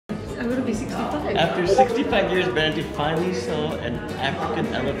will be 65. After 65 years, Benedict finally saw an African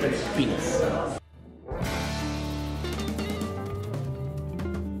elephant's penis.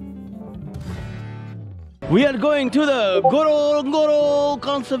 We are going to the Ngorongoro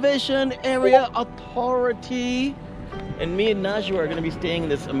Conservation Area Authority. And me and Jaguar are going to be staying in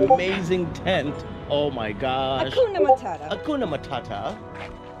this amazing tent. Oh my gosh. Hakuna Matata. Hakuna Matata.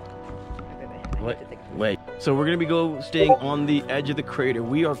 Wait. So we're going to be staying on the edge of the crater.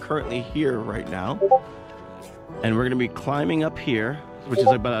 We are currently here right now. And we're going to be climbing up here, which is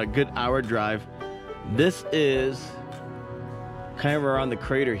about a good hour drive. This is kind of around the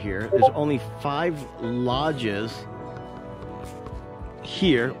crater here. There's only 5 lodges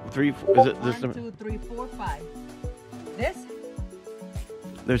here. 3, is it this? 1, 2, 3, 4, 5. This?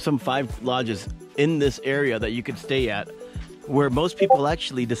 There's some 5 lodges in this area that you could stay at, where most people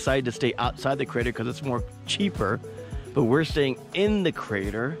actually decide to stay outside the crater because it's more cheaper. But we're staying in the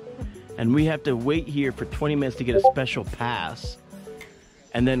crater, and we have to wait here for 20 minutes to get a special pass.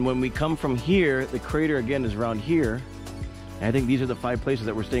 And then when we come from here, the crater again is around here. And I think these are the 5 places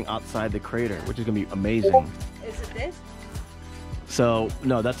that we're staying outside the crater, which is going to be amazing. Is it this? So,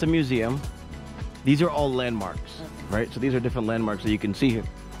 no, that's a museum. These are all landmarks, right? So these are different landmarks that you can see here.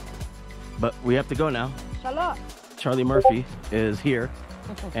 But we have to go now. Charlotte. Charlie Murphy is here,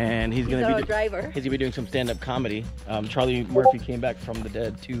 and he's going driver. He's going to be doing some stand-up comedy. Charlie Murphy came back from the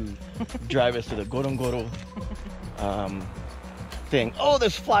dead to drive us to the Ngorongoro thing. Oh,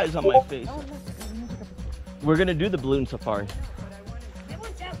 there's flies on my face. We're gonna do the balloon safari.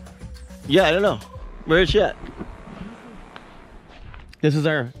 Yeah, I don't know. Where is she at? This is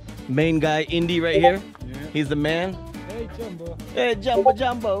our main guy, Indy, right here. Yeah. He's the man. Hey, Jumbo. Hey,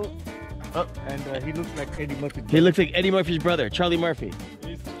 Jumbo. Oh. And he looks like Eddie Murphy. He looks like Eddie Murphy's brother, Charlie Murphy.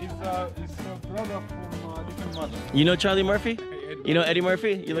 He's a brother from different mother. You know Charlie Murphy? You know Eddie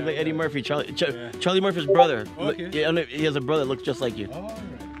Murphy? You look like Eddie Murphy. Charlie Murphy's brother. Okay. Yeah, he has a brother that looks just like you. Oh,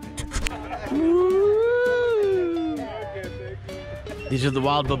 right. These are the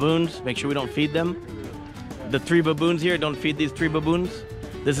wild baboons. Make sure we don't feed them. The 3 baboons here, don't feed these 3 baboons.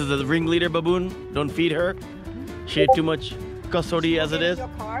 This is the ringleader baboon. Don't feed her. She had too much custody as it is.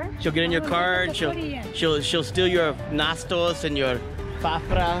 She'll get in your car and she'll steal your nastos and your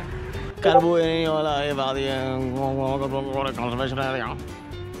fafra. Conservation Area.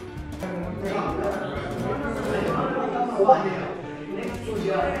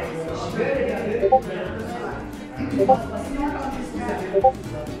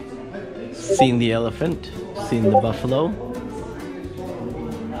 Seen the elephant, seen the buffalo,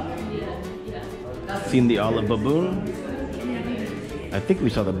 seen the olive baboon. I think we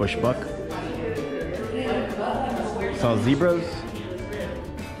saw the bush buck. Saw zebras.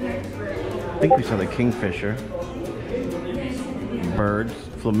 I think we saw the kingfisher. Birds,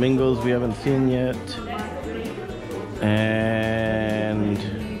 flamingos we haven't seen yet. And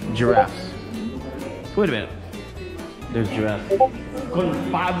giraffes. Wait a minute. There's giraffes.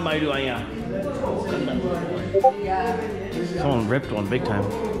 Someone ripped one big time.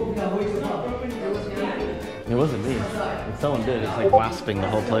 It wasn't me. If someone did, it's like wasping the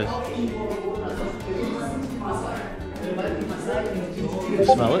whole place. You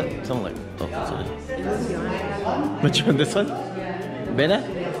smell it? Someone like, oh, that's it. Which one? This one? Bena?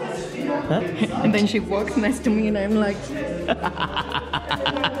 Huh? And then she walks next to me and I'm like...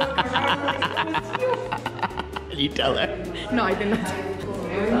 You tell her? No, I did not.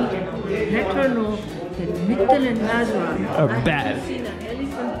 Metronome and Mitchell and Nazwa are bad. I've seen an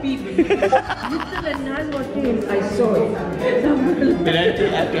elephant people. Mitchell and Nazwa came, I saw it.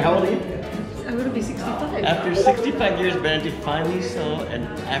 After how old are you? I will be 65. After 65 years, Benedict finally saw an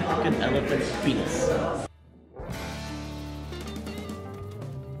African elephant's penis.